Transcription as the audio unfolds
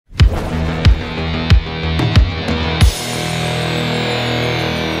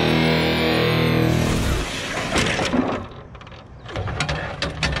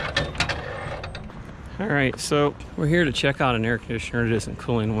Alright, so we're here to check out an air conditioner that isn't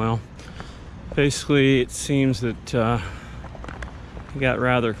cooling well. Basically, it seems that it got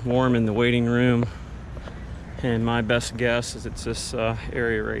rather warm in the waiting room, and my best guess is it's this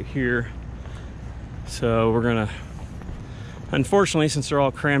area right here. So we're gonna, unfortunately, since they're all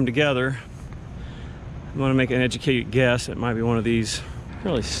crammed together, I'm gonna make an educated guess. It might be one of these. It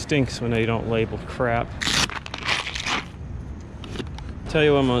really stinks when they don't label crap. Tell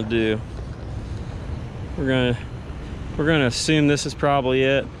you what I'm gonna do. We're gonna assume this is probably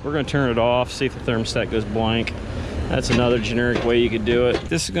it. We're gonna turn it off, see if the thermostat goes blank. That's another generic way you could do it.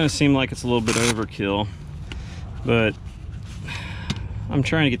 This is gonna seem like it's a little bit overkill, but I'm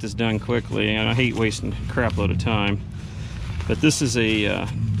trying to get this done quickly, and I hate wasting a crap load of time. But this is a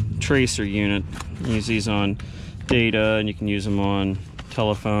tracer unit. You can use these on data, and you can use them on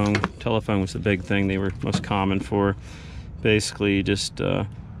telephone. Telephone was the big thing they were most common for. Basically, you just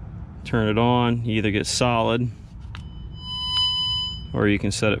turn it on. You either get solid, or you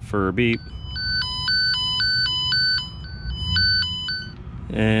can set it for a beep.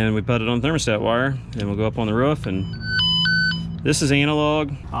 And we put it on thermostat wire, and we'll go up on the roof. And this is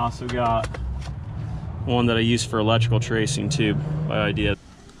analog. I also got one that I use for electrical tracing too, by idea.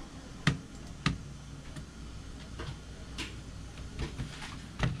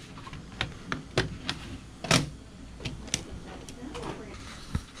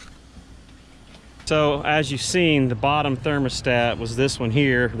 So as you've seen, the bottom thermostat was this one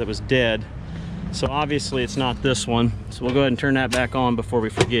here that was dead. So obviously it's not this one. So we'll go ahead and turn that back on before we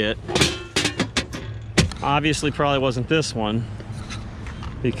forget. Obviously probably wasn't this one,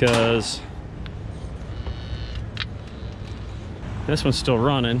 because this one's still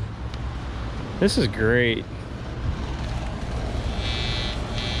running. This is great.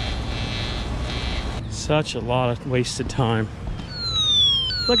 Such a lot of wasted time.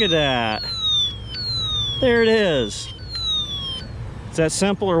 Look at that. There it is. Is that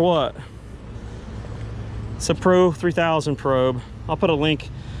simple or what? It's a Pro 3000 probe. I'll put a link.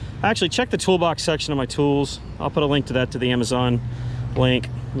 Actually, check the toolbox section of my tools. I'll put a link to that, to the Amazon link.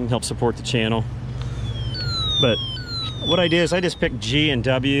 You can help support the channel. But what I did is I just picked G and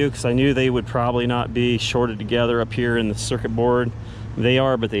W because I knew they would probably not be shorted together up here in the circuit board. They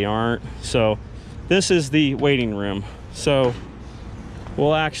are, but they aren't. So this is the waiting room. So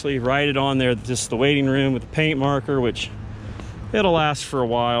we'll actually write it on there, just the waiting room with the paint marker, which it'll last for a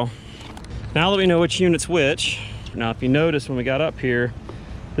while. Now that we know which unit's which, now if you notice when we got up here,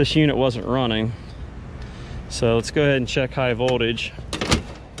 this unit wasn't running. So let's go ahead and check high voltage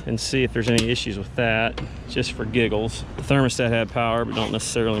and see if there's any issues with that, just for giggles. The thermostat had power, but don't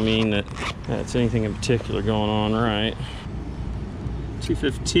necessarily mean that that's anything in particular going on right.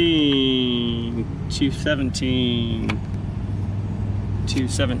 215, 217,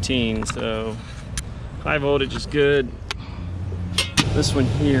 217, so high voltage is good. This one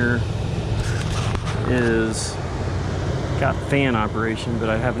here is got fan operation, but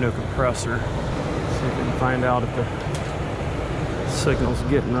I have no compressor. See if we can find out if the signal's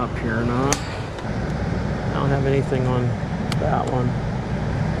getting up here or not. I don't have anything on that one.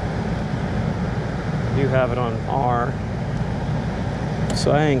 I do have it on R,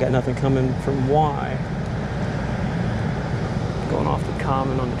 so I ain't got nothing coming from Y. Going off the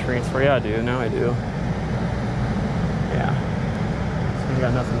common on the transfer. Yeah, I do. Now I do. Yeah. So I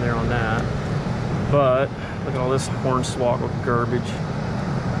got nothing there on that. But look at all this hornswoggle garbage.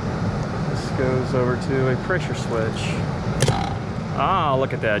 This goes over to a pressure switch. Ah,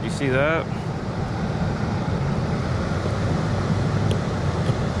 look at that. You see that?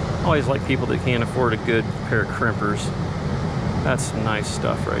 I always like people that can't afford a good pair of crimpers. That's some nice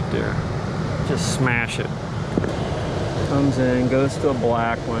stuff right there. Just smash it. Comes in, goes to a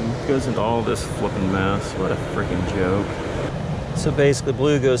black one, goes into all this flipping mess. What a freaking joke. So basically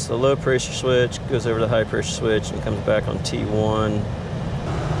blue goes to the low pressure switch, goes over to the high pressure switch, and comes back on T1.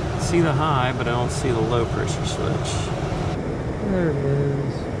 See the high, but I don't see the low pressure switch. There it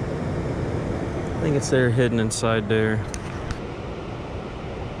is. I think it's there hidden inside there.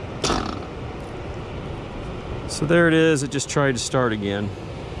 So there it is. It just tried to start again.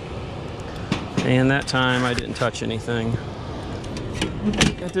 And that time I didn't touch anything.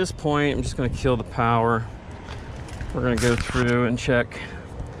 At this point, I'm just going to kill the power. We're going to go through and check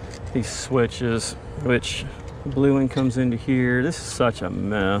these switches, which the blue one comes into here. This is such a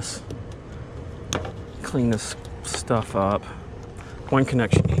mess. Clean this stuff up. One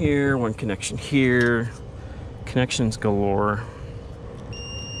connection here, one connection here. Connections galore.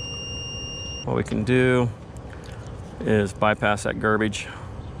 What we can do is bypass that garbage.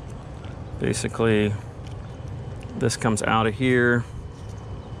 Basically, this comes out of here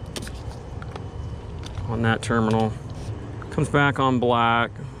on that terminal. Comes back on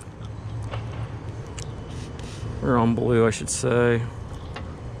black. Or on blue, I should say.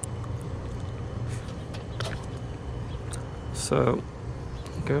 So,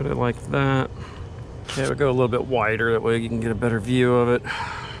 go to like that. Okay, we'll go a little bit wider, that way you can get a better view of it.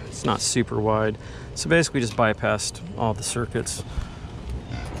 It's not super wide. So basically just bypassed all the circuits.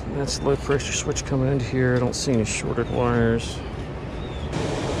 That's the low pressure switch coming into here. I don't see any shorted wires.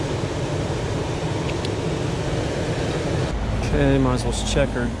 Okay, might as well check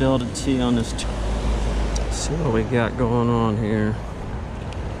our delta T on this. See what we got going on here.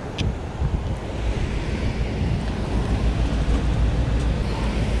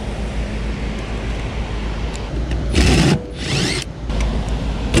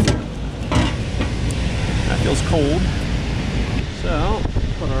 That feels cold. So,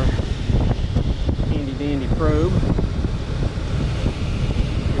 put our handy dandy probe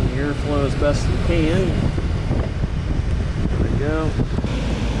in the airflow as best we can. There we go.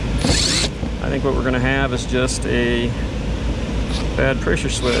 I think what we're going to have is just a bad pressure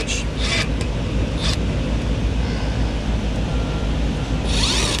switch.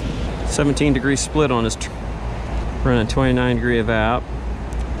 -17-degree split on this, running 29-degree evap.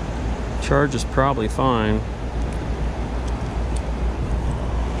 Charge is probably fine.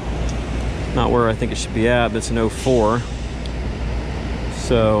 Not where I think it should be at, but it's an 04.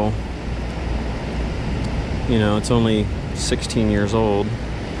 So, you know, it's only 16 years old.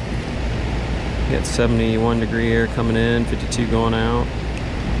 You got 71-degree air coming in, 52 going out.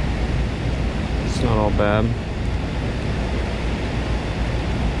 It's not all bad.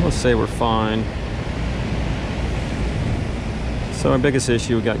 Let's say we're fine. So our biggest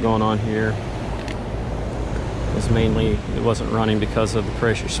issue we got going on here was mainly it wasn't running because of the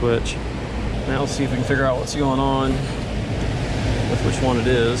pressure switch. Now let's see if we can figure out what's going on with which one it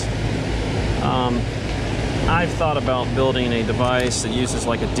is. I've thought about building a device that uses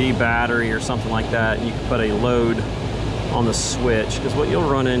like a D battery or something like that, and you can put a load on the switch, because what you'll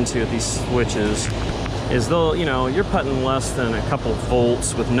run into at these switches is they'll, you know, you're putting less than a couple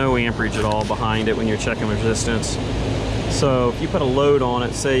volts with no amperage at all behind it when you're checking resistance. So if you put a load on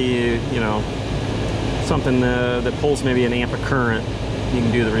it, say you know, something that pulls maybe an amp of current, you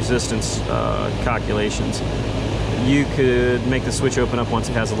can do the resistance calculations. You could make the switch open up once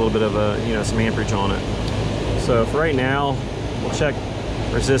it has a little bit of a, you know, some amperage on it. So for right now, we'll check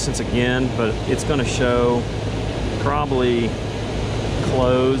resistance again, but it's going to show probably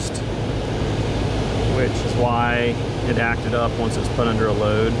closed, which is why it acted up once it's put under a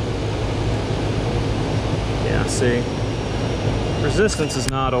load. Yeah, see? Resistance is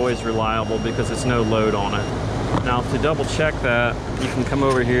not always reliable because it's no load on it. Now to double check that, you can come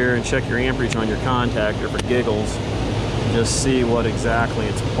over here and check your amperage on your contactor for giggles and just see what exactly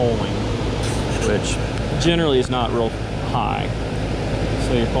it's pulling, which generally is not real high.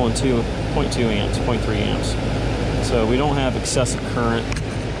 So you're pulling 2.2 amps, 0.3 amps. So we don't have excessive current,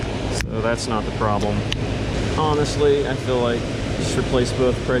 so that's not the problem. Honestly, I feel like just replace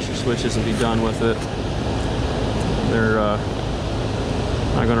both pressure switches and be done with it. They're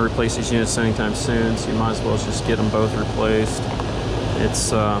not going to replace these units anytime soon, so you might as well just get them both replaced.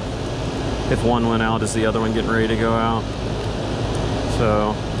 It's if one went out, is the other one getting ready to go out?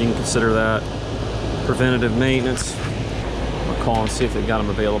 So you can consider that preventative maintenance. I'll call and see if they've got them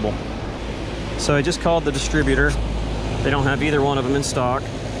available. So I just called the distributor. They don't have either one of them in stock.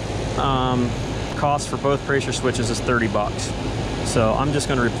 Cost for both pressure switches is 30 bucks. So I'm just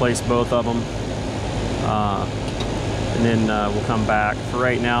going to replace both of them. And then we'll come back. For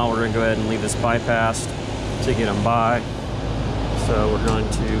right now, we're going to go ahead and leave this bypassed to get them by. So we're going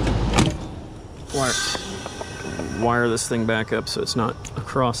to wire this thing back up so it's not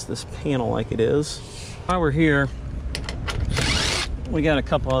across this panel like it is. While we're here, we got a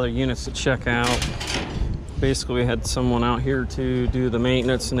couple other units to check out. Basically, we had someone out here to do the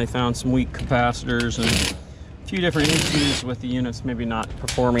maintenance, and they found some weak capacitors and a few different issues with the units maybe not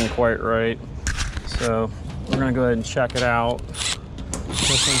performing quite right. So we're going to go ahead and check it out.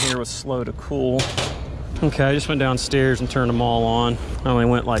 This one here was slow to cool. Okay, I just went downstairs and turned them all on. I only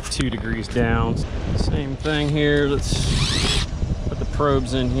went like 2 degrees down. Same thing here. Let's put the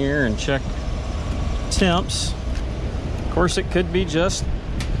probes in here and check temps. Of course, it could be just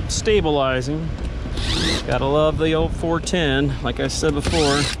stabilizing. Gotta love the old 410. Like I said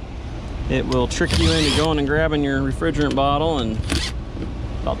before, it will trick you into going and grabbing your refrigerant bottle, and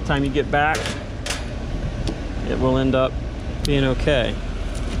about the time you get back, it will end up being okay.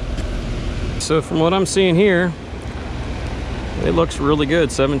 So from what I'm seeing here, it looks really good.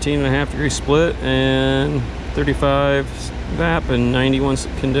 17.5-degree split and 35 VAP and 91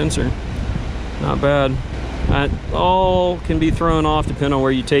 condenser. Not bad. That all can be thrown off depending on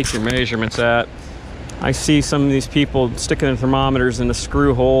where you take your measurements at. I see some of these people sticking their thermometers in the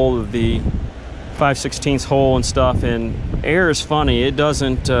screw hole of the 5/16 hole and stuff, and air is funny. It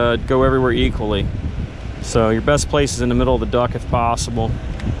doesn't go everywhere equally. So your best place is in the middle of the duct if possible.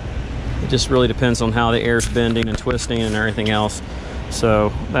 It just really depends on how the air's bending and twisting and everything else.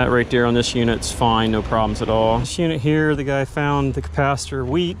 So that right there on this unit's fine, no problems at all. This unit here, the guy found the capacitor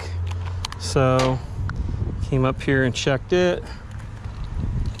weak, so came up here and checked it,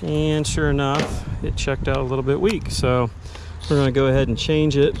 and sure enough, it checked out a little bit weak. So we're going to go ahead and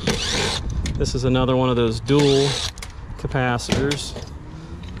change it. This is another one of those dual capacitors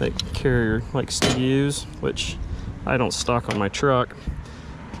that Carrier likes to use, which I don't stock on my truck,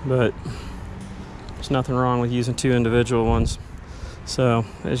 but there's nothing wrong with using two individual ones. So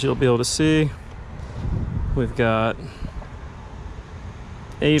as you'll be able to see, we've got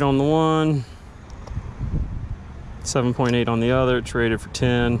 8 on the one, 7.8 on the other. It's rated for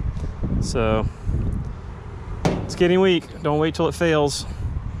 10. So it's getting weak. Don't wait till it fails.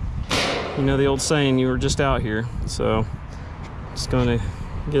 You know the old saying, you were just out here. So just going to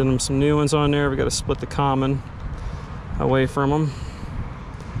get them some new ones on there. We got to split the common away from them,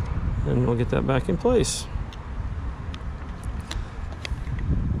 and we'll get that back in place.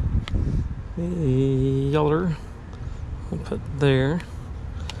 The yeller we'll put there,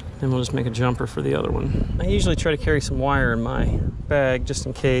 and we'll just make a jumper for the other one. I usually try to carry some wire in my bag just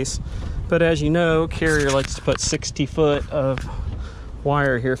in case, but as you know, Carrier likes to put 60 foot of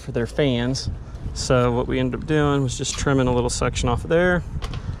wire here for their fans. So what we ended up doing was just trimming a little section off of there.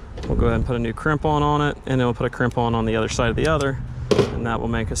 We'll go ahead and put a new crimp on it, and then we'll put a crimp on the other side of the other, and that will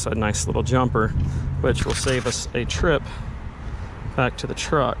make us a nice little jumper, which will save us a trip back to the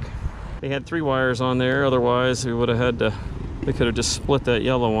truck. They had 3 wires on there, otherwise we would have had to, we could have just split that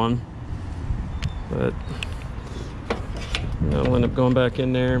yellow one. But you know, we'll end up going back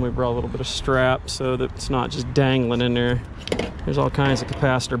in there, and we brought a little bit of strap so that it's not just dangling in there. There's all kinds of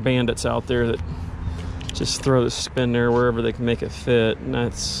capacitor bandits out there that just throw the spin there wherever they can make it fit, and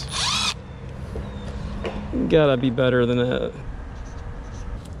that's gotta be better than that.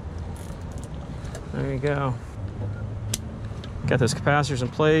 There you go. Got those capacitors in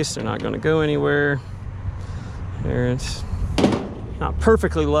place. They're not going to go anywhere. There, it's not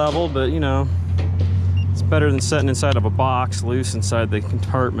perfectly level, but you know, it's better than sitting inside of a box loose inside the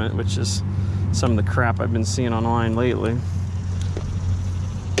compartment, which is some of the crap I've been seeing online lately.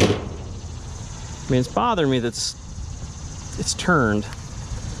 I mean, it's bothering me that it's turned.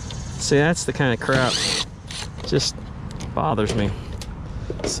 See, that's the kind of crap just bothers me.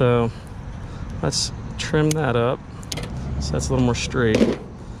 So let's trim that up so that's a little more straight.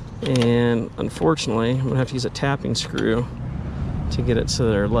 And unfortunately, I'm gonna have to use a tapping screw to get it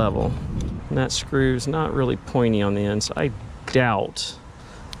so they're level. And that screw's not really pointy on the end, so I doubt.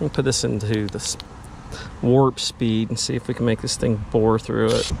 I'm gonna put this into the warp speed and see if we can make this thing bore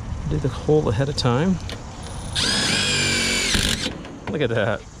through it. Do the hole ahead of time. Look at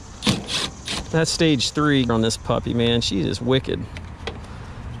that. That's stage 3 on this puppy, man. She is wicked.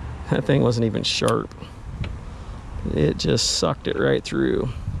 That thing wasn't even sharp. It just sucked it right through.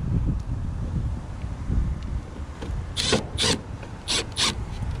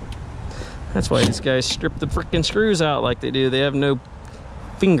 That's why these guys strip the freaking screws out like they do. They have no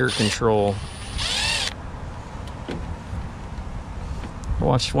finger control. I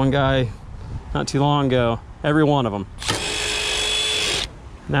watched one guy not too long ago, every one of them.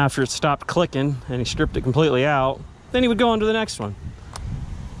 And after it stopped clicking and he stripped it completely out, then he would go on to the next one.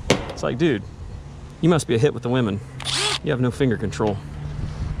 It's like, dude, you must be a hit with the women. You have no finger control.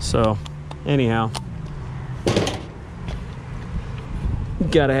 So, anyhow, you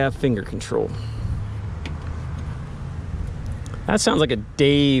gotta have finger control. That sounds like a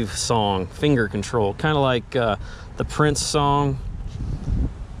Dave song, Finger Control. Kind of like the Prince song,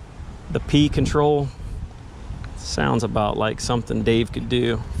 The P Control. Sounds about like something Dave could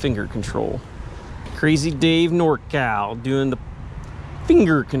do, finger control. Crazy Dave NorCal doing the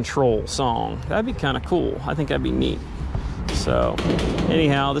finger control song. That'd be kind of cool. I think that'd be neat. So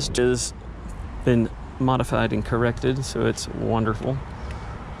anyhow, this has been modified and corrected, so it's wonderful.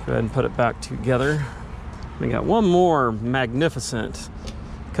 Go ahead and put it back together. We got one more magnificent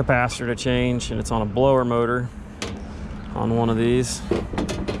capacitor to change, and it's on a blower motor on one of these.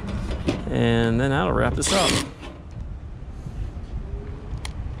 And then that'll wrap this up.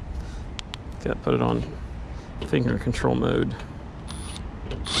 Got to put it on finger control mode.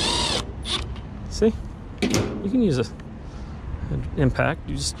 See? You can use an impact,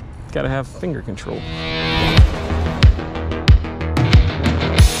 you just got to have finger control.